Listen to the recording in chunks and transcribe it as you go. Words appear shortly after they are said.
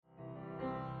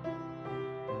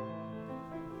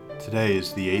Today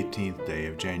is the 18th day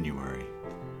of January,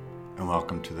 and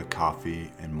welcome to the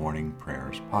Coffee and Morning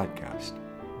Prayers podcast.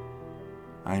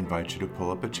 I invite you to pull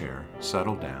up a chair,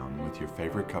 settle down with your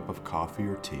favorite cup of coffee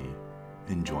or tea,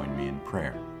 and join me in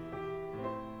prayer.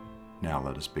 Now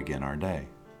let us begin our day.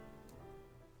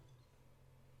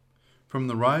 From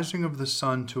the rising of the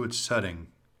sun to its setting,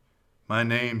 my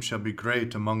name shall be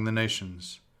great among the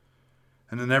nations,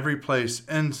 and in every place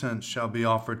incense shall be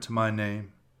offered to my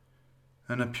name,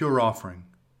 and a pure offering,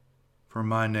 for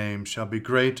my name shall be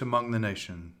great among the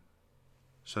nations,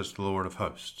 says the Lord of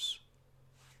hosts.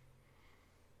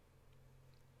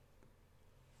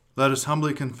 Let us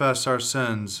humbly confess our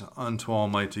sins unto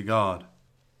Almighty God.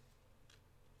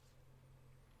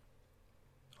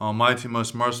 Almighty,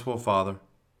 most merciful Father,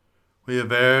 we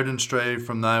have erred and strayed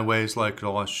from thy ways like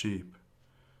lost sheep.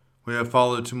 We have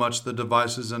followed too much the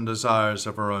devices and desires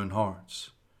of our own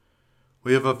hearts.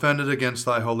 We have offended against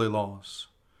thy holy laws.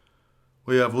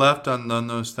 We have left undone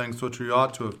those things which we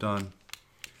ought to have done,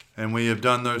 and we have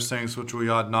done those things which we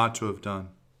ought not to have done.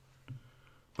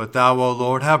 But thou, O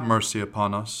Lord, have mercy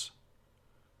upon us.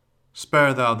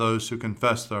 Spare thou those who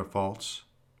confess their faults.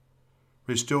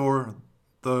 Restore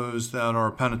those that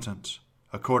are penitent,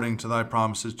 according to thy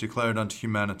promises declared unto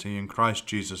humanity in Christ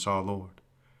Jesus our Lord.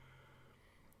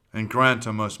 And grant,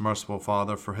 O most merciful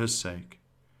Father, for his sake,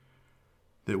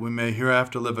 that we may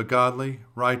hereafter live a godly,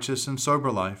 righteous, and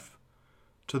sober life,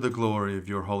 to the glory of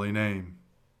your holy name.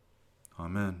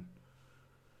 Amen.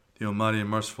 The Almighty and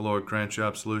merciful Lord grant you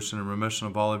absolution and remission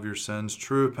of all of your sins,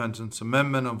 true repentance,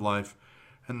 amendment of life,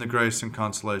 and the grace and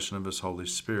consolation of his Holy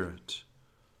Spirit.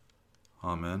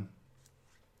 Amen.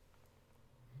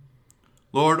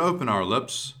 Lord, open our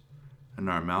lips, and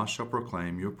our mouth shall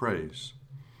proclaim your praise.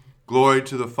 Glory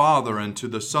to the Father, and to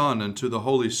the Son, and to the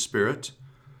Holy Spirit,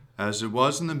 as it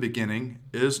was in the beginning,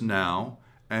 is now,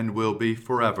 and will be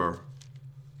forever.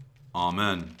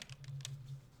 Amen.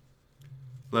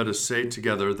 Let us say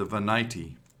together the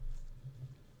Venite.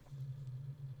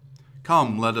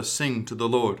 Come, let us sing to the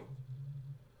Lord.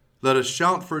 Let us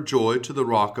shout for joy to the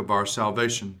rock of our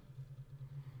salvation.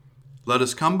 Let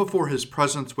us come before his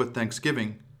presence with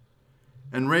thanksgiving,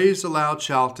 and raise a loud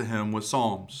shout to him with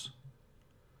psalms.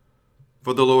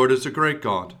 For the Lord is a great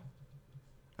God,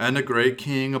 and a great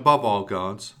King above all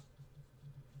gods.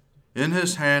 In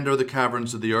his hand are the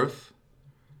caverns of the earth,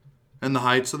 and the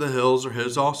heights of the hills are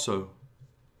his also.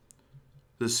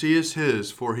 The sea is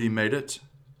his, for he made it,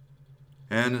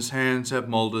 and his hands have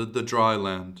molded the dry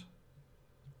land.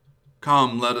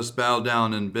 Come, let us bow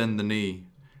down and bend the knee,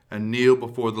 and kneel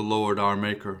before the Lord our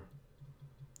Maker.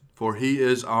 For he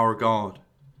is our God,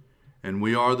 and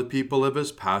we are the people of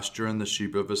his pasture and the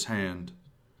sheep of his hand.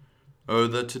 Oh,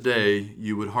 that today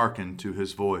you would hearken to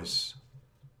his voice.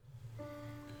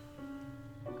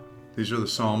 These are the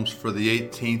Psalms for the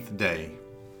 18th day.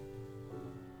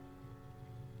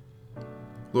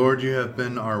 Lord, you have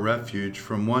been our refuge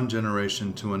from one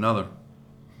generation to another.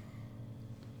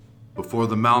 Before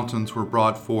the mountains were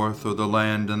brought forth, or the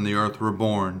land and the earth were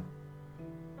born,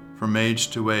 from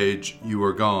age to age you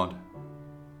are God.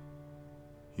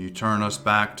 You turn us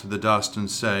back to the dust and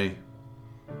say,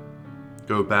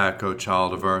 Go back, O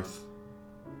child of earth.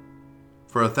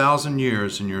 For 1,000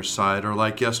 years in your sight are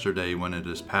like yesterday when it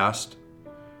is past,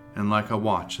 and like a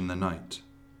watch in the night.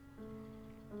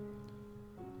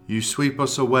 You sweep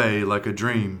us away like a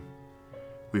dream.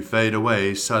 We fade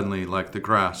away suddenly like the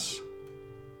grass.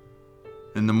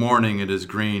 In the morning it is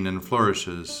green and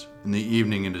flourishes, in the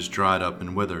evening it is dried up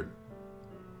and withered.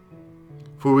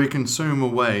 For we consume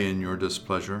away in your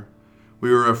displeasure.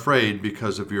 We are afraid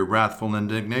because of your wrathful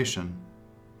indignation.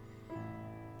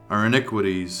 Our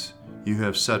iniquities you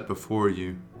have set before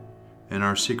you, and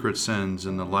our secret sins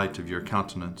in the light of your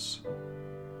countenance.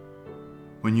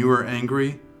 When you are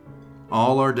angry,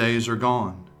 all our days are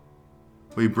gone.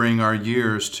 We bring our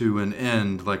years to an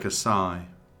end like a sigh.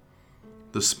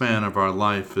 The span of our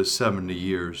life is 70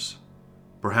 years,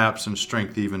 perhaps in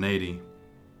strength even 80.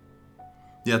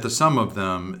 Yet the sum of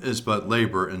them is but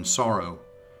labor and sorrow,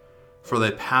 for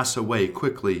they pass away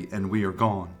quickly and we are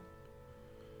gone.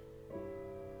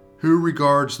 Who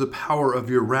regards the power of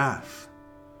your wrath?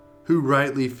 Who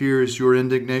rightly fears your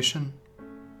indignation?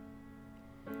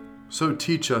 So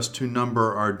teach us to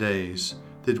number our days,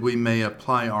 that we may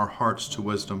apply our hearts to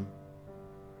wisdom.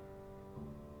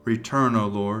 Return, O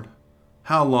Lord.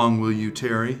 How long will you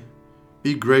tarry?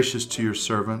 Be gracious to your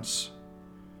servants.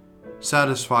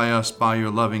 Satisfy us by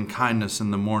your loving kindness in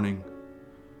the morning.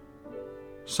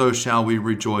 So shall we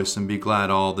rejoice and be glad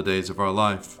all the days of our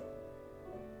life.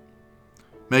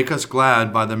 Make us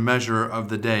glad by the measure of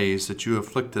the days that you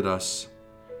afflicted us,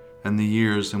 and the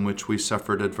years in which we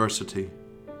suffered adversity.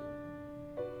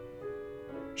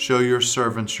 Show your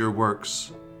servants your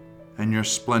works and your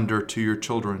splendor to your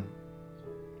children.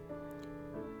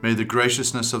 May the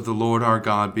graciousness of the Lord our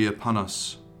God be upon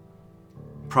us.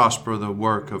 Prosper the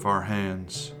work of our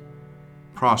hands.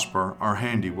 Prosper our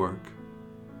handiwork.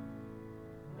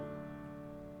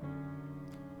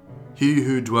 He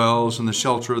who dwells in the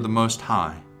shelter of the Most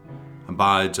High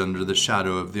abides under the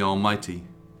shadow of the Almighty.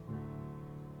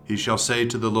 He shall say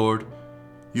to the Lord,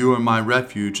 You are my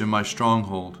refuge and my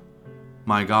stronghold,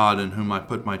 my God in whom I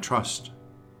put my trust.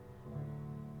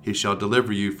 He shall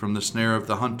deliver you from the snare of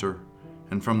the hunter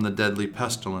and from the deadly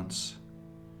pestilence.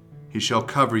 He shall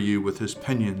cover you with his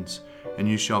pinions, and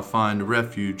you shall find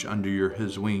refuge under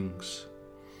his wings.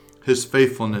 His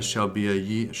faithfulness shall be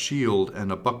a shield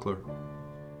and a buckler.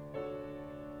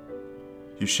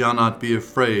 You shall not be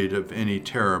afraid of any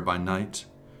terror by night,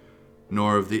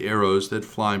 nor of the arrows that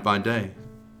fly by day,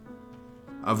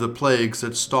 of the plagues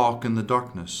that stalk in the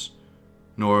darkness,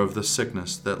 nor of the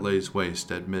sickness that lays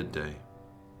waste at midday.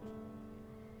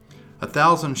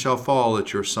 1,000 shall fall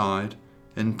at your side,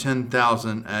 and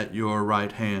 10,000 at your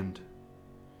right hand,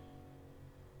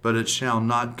 but it shall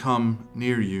not come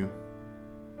near you.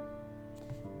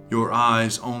 Your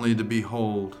eyes only to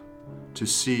behold, to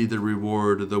see the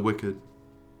reward of the wicked.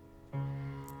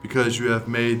 Because you have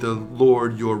made the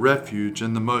Lord your refuge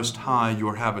and the Most High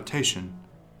your habitation,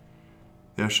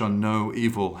 there shall no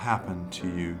evil happen to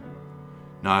you,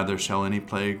 neither shall any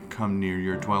plague come near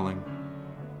your dwelling.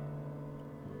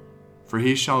 For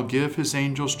he shall give his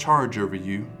angels charge over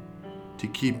you, to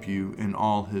keep you in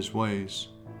all his ways.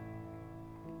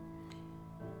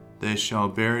 They shall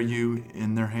bear you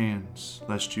in their hands,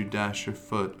 lest you dash your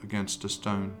foot against a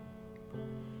stone.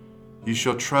 You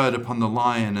shall tread upon the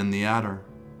lion and the adder.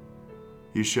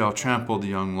 You shall trample the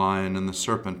young lion and the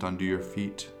serpent under your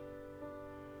feet.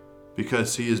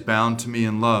 Because he is bound to me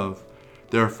in love,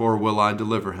 therefore will I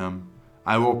deliver him.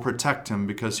 I will protect him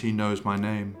because he knows my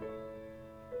name.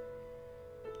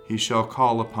 He shall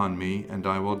call upon me, and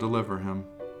I will deliver him.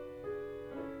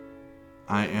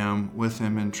 I am with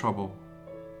him in trouble.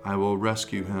 I will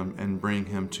rescue him and bring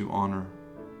him to honor.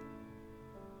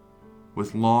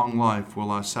 With long life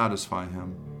will I satisfy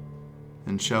him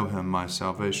and show him my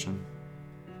salvation.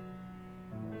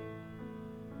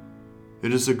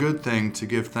 It is a good thing to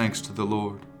give thanks to the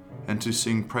Lord and to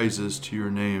sing praises to your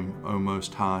name, O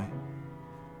Most High,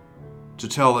 to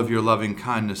tell of your loving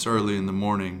kindness early in the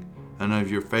morning and of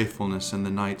your faithfulness in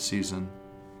the night season,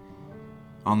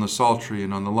 on the psaltery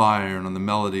and on the lyre and on the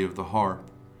melody of the harp.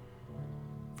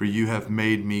 For you have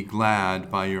made me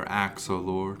glad by your acts, O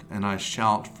Lord, and I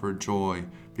shout for joy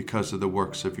because of the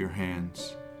works of your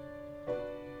hands.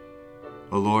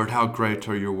 O Lord, how great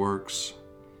are your works!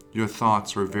 Your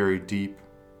thoughts are very deep.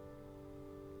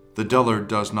 The dullard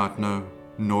does not know,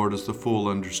 nor does the fool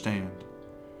understand,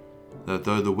 that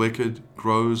though the wicked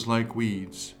grows like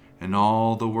weeds, and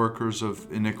all the workers of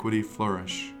iniquity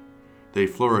flourish, they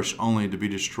flourish only to be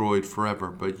destroyed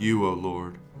forever, but you, O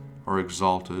Lord, are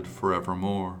exalted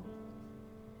forevermore.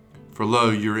 For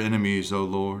lo, your enemies, O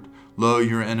Lord, lo,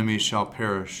 your enemies shall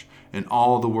perish, and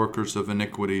all the workers of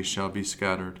iniquity shall be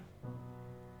scattered.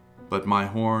 But my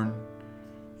horn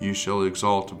you shall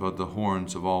exalt above the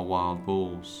horns of all wild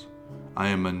bulls. I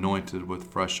am anointed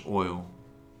with fresh oil.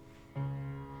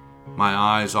 My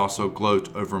eyes also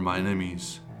gloat over my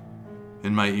enemies,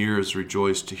 and my ears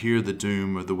rejoice to hear the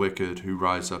doom of the wicked who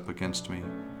rise up against me.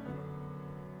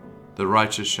 The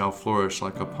righteous shall flourish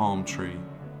like a palm tree,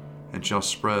 and shall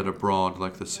spread abroad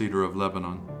like the cedar of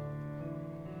Lebanon.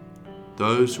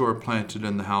 Those who are planted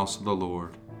in the house of the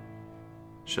Lord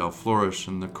shall flourish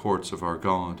in the courts of our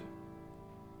God.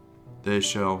 They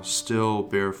shall still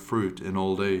bear fruit in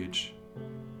old age.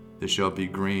 They shall be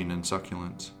green and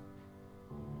succulent,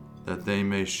 that they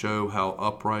may show how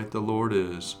upright the Lord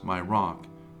is, my rock,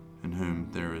 in whom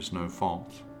there is no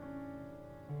fault.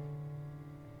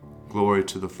 Glory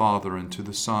to the Father, and to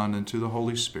the Son, and to the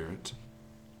Holy Spirit,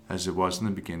 as it was in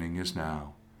the beginning, is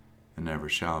now, and ever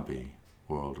shall be,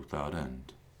 world without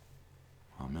end.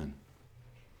 Amen.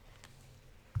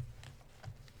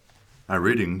 A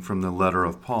reading from the letter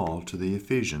of Paul to the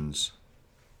Ephesians.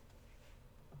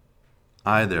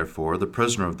 I, therefore, the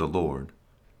prisoner of the Lord,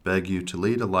 beg you to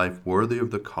lead a life worthy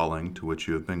of the calling to which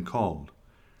you have been called,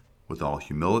 with all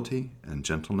humility and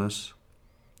gentleness,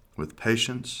 with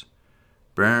patience,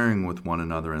 bearing with one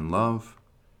another in love,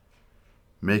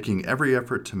 making every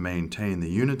effort to maintain the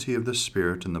unity of the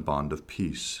Spirit in the bond of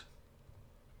peace.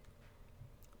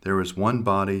 There is one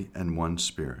body and one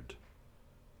Spirit,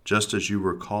 just as you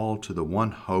were called to the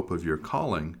one hope of your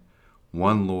calling,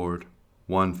 one Lord,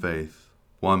 one faith,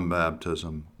 one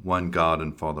baptism, one God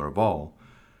and Father of all,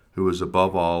 who is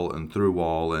above all and through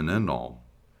all and in all.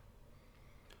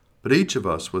 But each of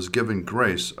us was given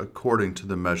grace according to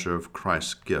the measure of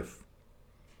Christ's gift.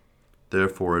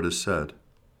 Therefore it is said,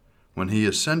 when he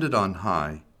ascended on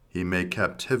high, he made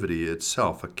captivity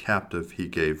itself a captive he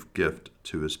gave gift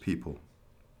to his people.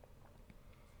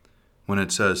 When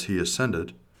it says he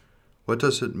ascended, what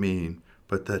does it mean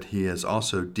but that he has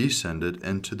also descended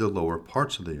into the lower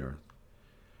parts of the earth?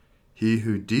 He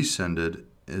who descended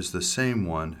is the same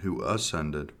one who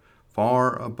ascended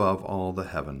far above all the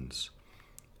heavens,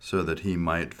 so that he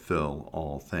might fill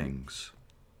all things.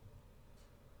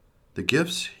 The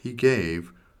gifts he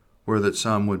gave were that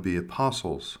some would be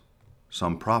apostles,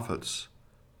 some prophets,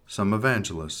 some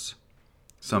evangelists,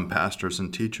 some pastors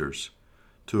and teachers,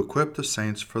 to equip the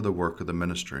saints for the work of the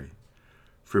ministry,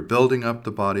 for building up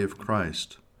the body of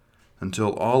Christ,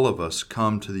 until all of us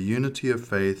come to the unity of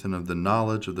faith and of the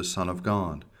knowledge of the Son of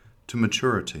God, to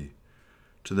maturity,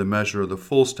 to the measure of the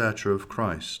full stature of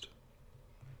Christ.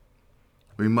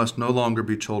 We must no longer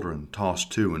be children,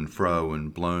 tossed to and fro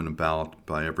and blown about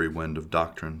by every wind of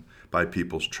doctrine, by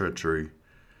people's treachery,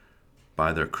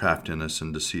 by their craftiness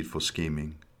and deceitful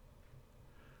scheming,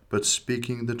 but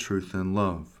speaking the truth in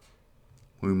love.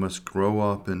 We must grow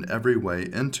up in every way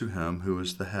into him who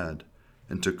is the head,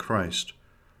 into Christ,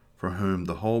 for whom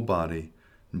the whole body,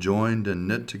 joined and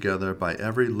knit together by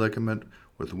every ligament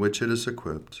with which it is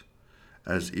equipped,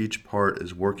 as each part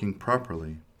is working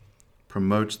properly,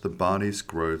 promotes the body's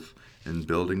growth in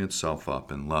building itself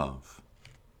up in love.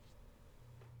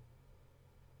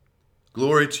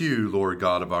 Glory to you, Lord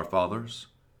God of our fathers.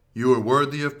 You are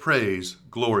worthy of praise.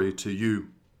 Glory to you.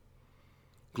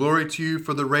 Glory to you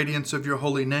for the radiance of your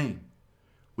holy name.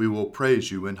 We will praise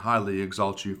you and highly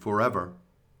exalt you forever.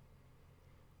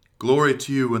 Glory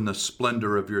to you in the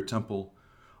splendor of your temple.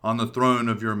 On the throne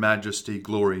of your majesty,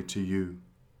 glory to you.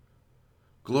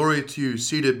 Glory to you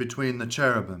seated between the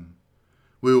cherubim.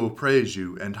 We will praise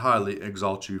you and highly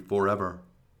exalt you forever.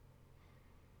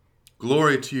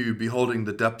 Glory to you beholding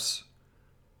the depths.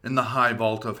 In the high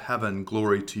vault of heaven,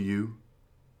 glory to you.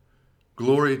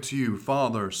 Glory to you,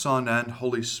 Father, Son, and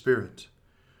Holy Spirit.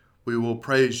 We will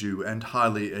praise you and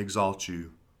highly exalt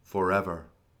you forever.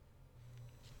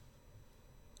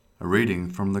 A reading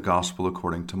from the Gospel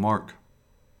according to Mark.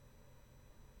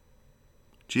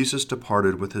 Jesus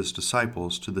departed with his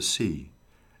disciples to the sea,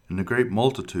 and a great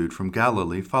multitude from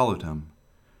Galilee followed him.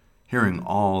 Hearing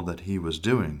all that he was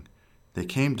doing, they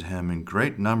came to him in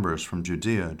great numbers from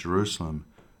Judea, Jerusalem,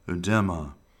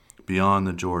 Idumea, beyond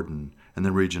the Jordan, and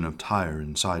the region of Tyre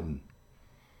and Sidon.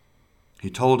 He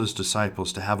told his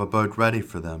disciples to have a boat ready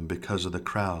for them because of the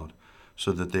crowd,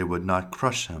 so that they would not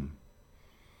crush him.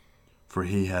 For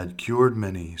he had cured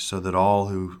many, so that all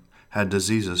who had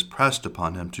diseases pressed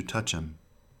upon him to touch him.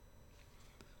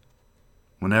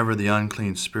 Whenever the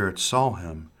unclean spirits saw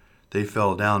him, they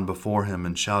fell down before him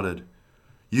and shouted,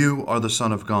 "You are the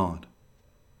Son of God."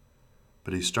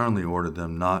 But he sternly ordered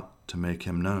them not to make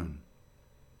him known.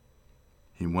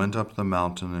 He went up the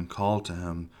mountain and called to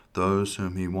him those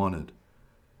whom he wanted,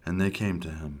 and they came to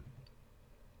him.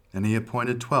 And he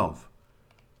appointed 12,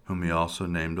 whom he also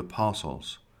named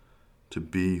apostles, to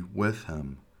be with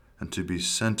him and to be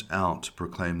sent out to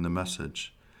proclaim the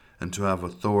message, and to have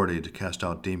authority to cast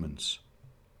out demons.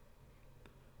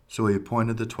 So he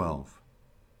appointed the 12,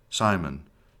 Simon,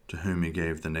 to whom he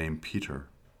gave the name Peter,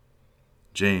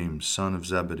 James, son of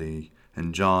Zebedee,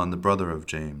 and John, the brother of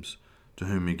James, to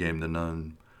whom he gave the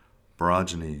name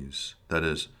Boanerges, that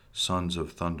is, sons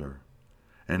of thunder,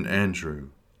 and Andrew,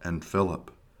 and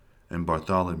Philip, and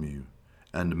Bartholomew,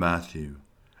 and Matthew,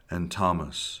 and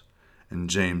Thomas, and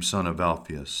James, son of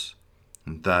Alphaeus,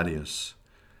 and Thaddeus,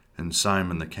 and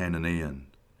Simon the Cananean,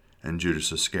 and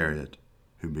Judas Iscariot,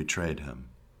 who betrayed him.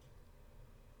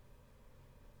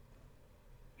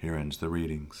 Here ends the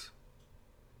readings.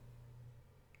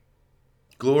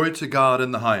 Glory to God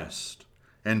in the highest,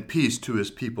 and peace to his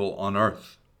people on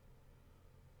earth.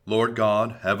 Lord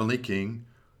God, heavenly King,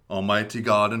 almighty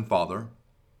God and Father,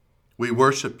 we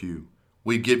worship you,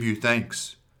 we give you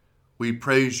thanks, we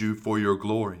praise you for your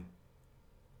glory.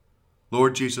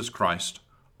 Lord Jesus Christ,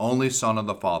 only Son of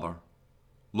the Father,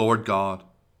 Lord God,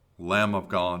 Lamb of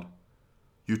God,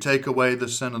 you take away the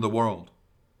sin of the world.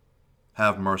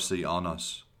 Have mercy on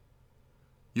us.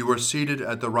 You are seated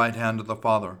at the right hand of the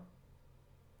Father.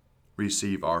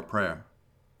 Receive our prayer.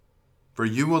 For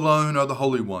you alone are the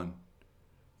Holy One.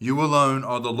 You alone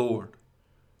are the Lord.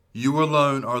 You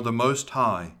alone are the Most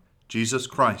High, Jesus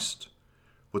Christ,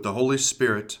 with the Holy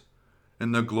Spirit,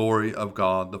 in the glory of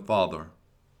God the Father.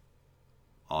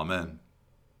 Amen.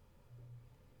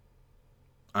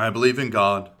 I believe in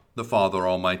God, the Father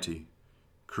Almighty,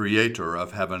 creator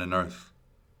of heaven and earth.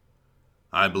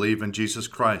 I believe in Jesus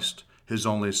Christ, his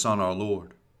only Son, our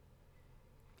Lord.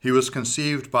 He was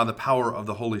conceived by the power of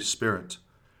the Holy Spirit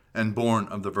and born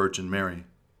of the Virgin Mary,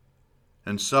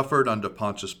 and suffered under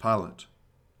Pontius Pilate,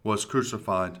 was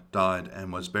crucified, died,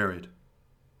 and was buried.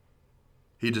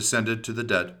 He descended to the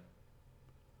dead.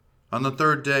 On the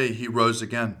third day he rose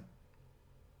again.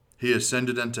 He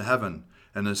ascended into heaven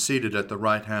and is seated at the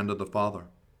right hand of the Father.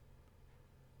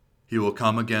 He will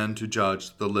come again to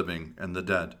judge the living and the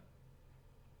dead.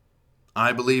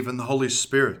 I believe in the Holy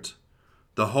Spirit,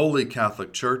 the Holy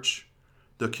Catholic Church,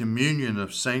 the communion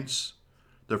of saints,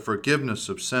 the forgiveness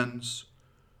of sins,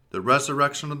 the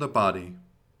resurrection of the body,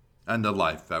 and the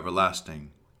life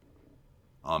everlasting.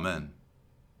 Amen.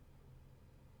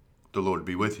 The Lord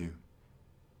be with you,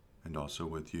 and also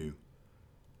with you.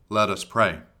 Let us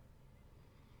pray.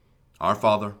 Our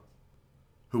Father,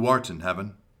 who art in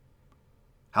heaven,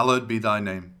 hallowed be thy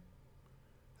name.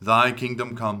 Thy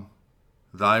kingdom come,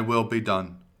 thy will be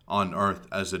done, on earth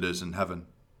as it is in heaven.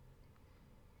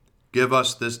 Give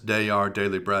us this day our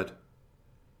daily bread,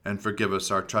 and forgive us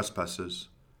our trespasses,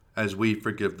 as we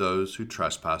forgive those who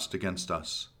trespass against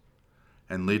us.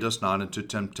 And lead us not into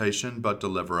temptation, but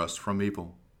deliver us from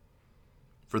evil.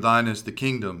 For thine is the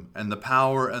kingdom, and the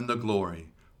power, and the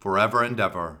glory, forever and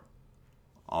ever.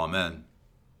 Amen.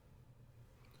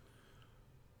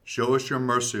 Show us your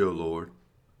mercy, O Lord,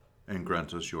 and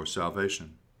grant us your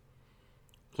salvation.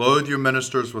 Clothe your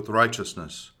ministers with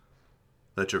righteousness.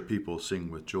 Let your people sing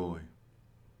with joy.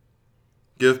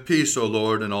 Give peace, O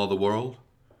Lord, in all the world,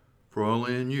 for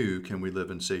only in you can we live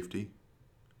in safety.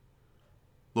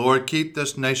 Lord, keep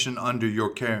this nation under your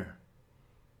care,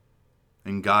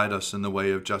 and guide us in the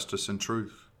way of justice and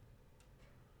truth.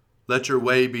 Let your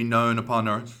way be known upon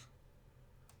earth,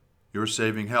 your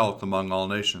saving health among all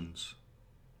nations.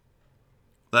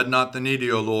 Let not the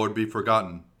needy, O Lord, be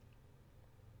forgotten,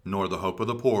 nor the hope of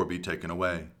the poor be taken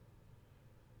away.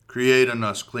 Create in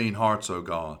us clean hearts, O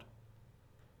God,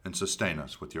 and sustain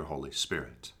us with your Holy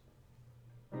Spirit.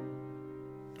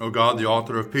 O God, the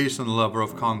author of peace and the lover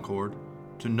of concord,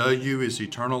 to know you is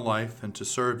eternal life, and to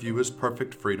serve you is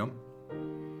perfect freedom.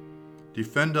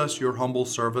 Defend us, your humble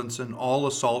servants, in all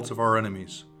assaults of our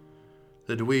enemies,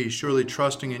 that we, surely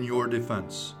trusting in your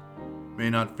defense, may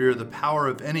not fear the power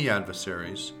of any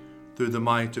adversaries, through the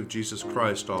might of Jesus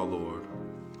Christ our Lord.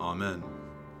 Amen.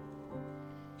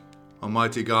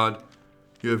 Almighty God,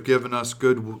 you have given us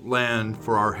good land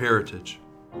for our heritage.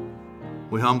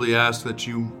 We humbly ask that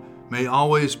you may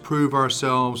always prove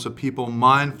ourselves a people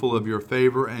mindful of your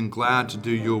favor and glad to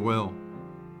do your will.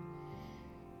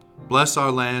 Bless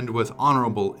our land with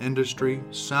honorable industry,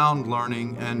 sound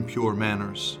learning, and pure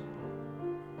manners.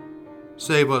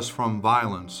 Save us from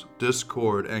violence,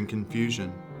 discord, and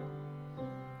confusion,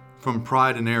 from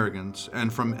pride and arrogance,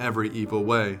 and from every evil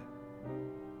way.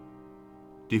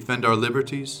 Defend our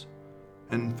liberties,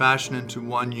 and fashion into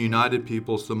one united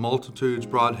peoples the multitudes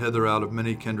brought hither out of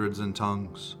many kindreds and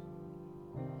tongues.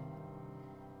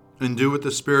 Endue with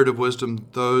the spirit of wisdom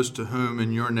those to whom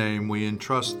in your name we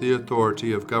entrust the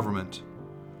authority of government,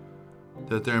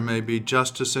 that there may be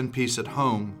justice and peace at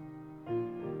home,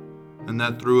 and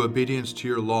that through obedience to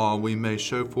your law we may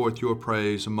show forth your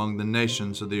praise among the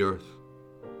nations of the earth.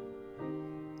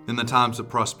 In the times of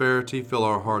prosperity, fill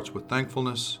our hearts with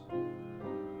thankfulness,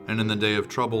 and in the day of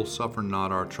trouble, suffer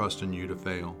not our trust in you to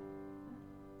fail.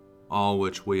 All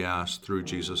which we ask through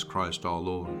Jesus Christ our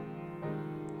Lord.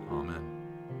 Amen.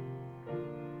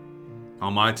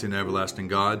 Almighty and everlasting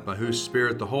God, by whose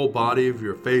Spirit the whole body of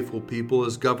your faithful people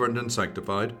is governed and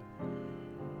sanctified,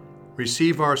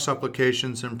 receive our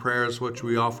supplications and prayers which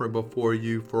we offer before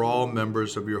you for all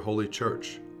members of your holy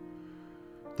church,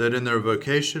 that in their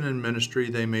vocation and ministry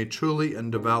they may truly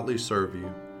and devoutly serve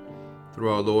you, through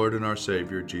our Lord and our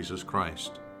Savior, Jesus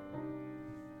Christ.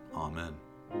 Amen.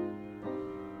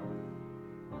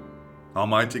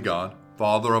 Almighty God,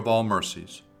 Father of all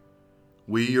mercies,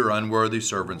 we, your unworthy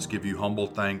servants, give you humble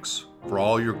thanks for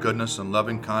all your goodness and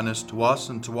loving kindness to us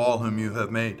and to all whom you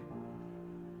have made.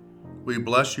 We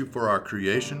bless you for our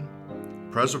creation,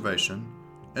 preservation,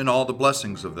 and all the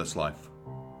blessings of this life,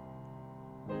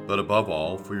 but above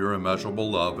all for your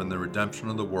immeasurable love and the redemption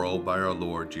of the world by our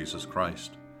Lord Jesus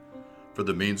Christ, for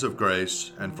the means of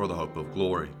grace and for the hope of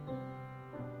glory.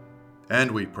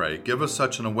 And we pray, give us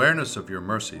such an awareness of your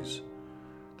mercies,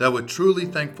 that with truly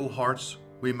thankful hearts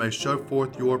we may show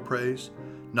forth your praise,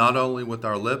 not only with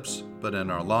our lips, but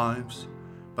in our lives,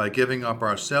 by giving up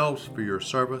ourselves for your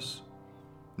service,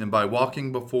 and by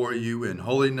walking before you in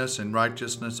holiness and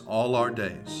righteousness all our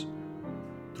days.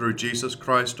 Through Jesus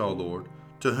Christ our Lord,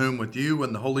 to whom with you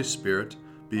and the Holy Spirit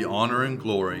be honor and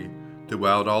glory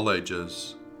throughout all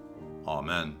ages.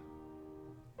 Amen.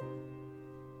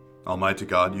 Almighty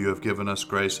God, you have given us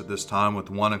grace at this time with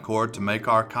one accord to make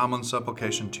our common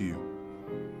supplication to you.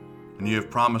 And you have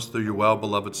promised through your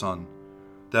well-beloved Son,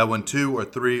 that when 2 or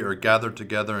 3 are gathered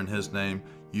together in his name,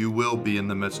 you will be in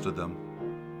the midst of them.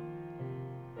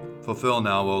 Fulfill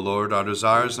now, O Lord, our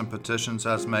desires and petitions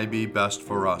as may be best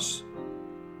for us,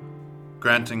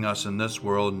 granting us in this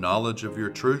world knowledge of your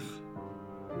truth,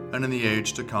 and in the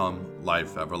age to come,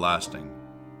 life everlasting.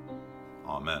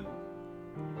 Amen.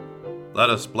 Let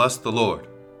us bless the Lord.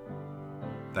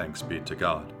 Thanks be to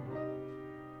God.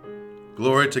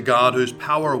 Glory to God, whose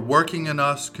power working in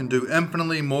us can do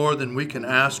infinitely more than we can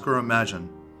ask or imagine.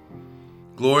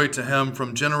 Glory to him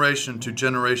from generation to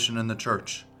generation in the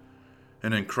church,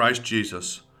 and in Christ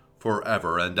Jesus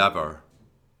forever and ever.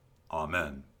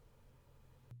 Amen.